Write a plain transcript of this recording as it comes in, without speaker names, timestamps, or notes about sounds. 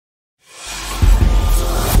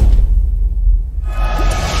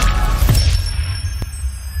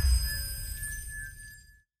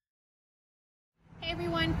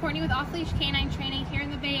off-leash canine training here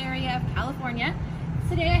in the Bay Area of California.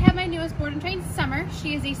 Today I have my newest board and trained, Summer.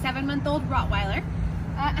 She is a 7-month-old Rottweiler.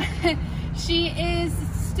 She is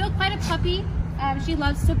still quite a puppy. She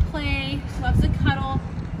loves to play, she loves to cuddle.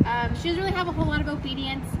 She doesn't really have a whole lot of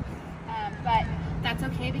obedience, but that's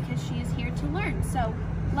okay because she is here to learn. So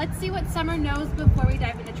let's see what Summer knows before we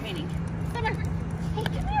dive into training. Summer, hey,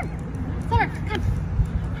 come here. Summer, come.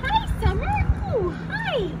 Hi, Summer. Oh,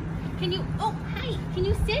 hi. Hi. Can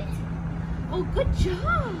you sit? Oh, good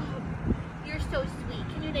job. You're so sweet.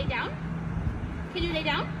 Can you lay down? Can you lay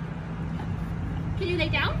down? Can you lay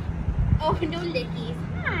down? Oh, no lickies.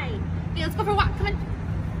 Hi. Okay, let's go for a walk. Come on.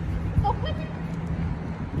 Oh, come on.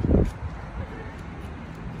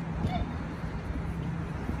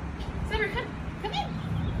 Summer, come in.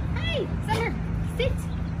 Hi, Summer. Sit.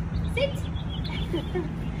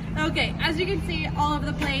 Okay, as you can see, all over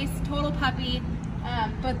the place, total puppy.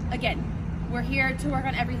 But again, we're here to work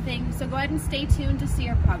on everything. So go ahead and stay tuned to see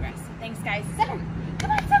our progress. Thanks, guys. Summer,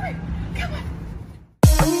 come on, Summer.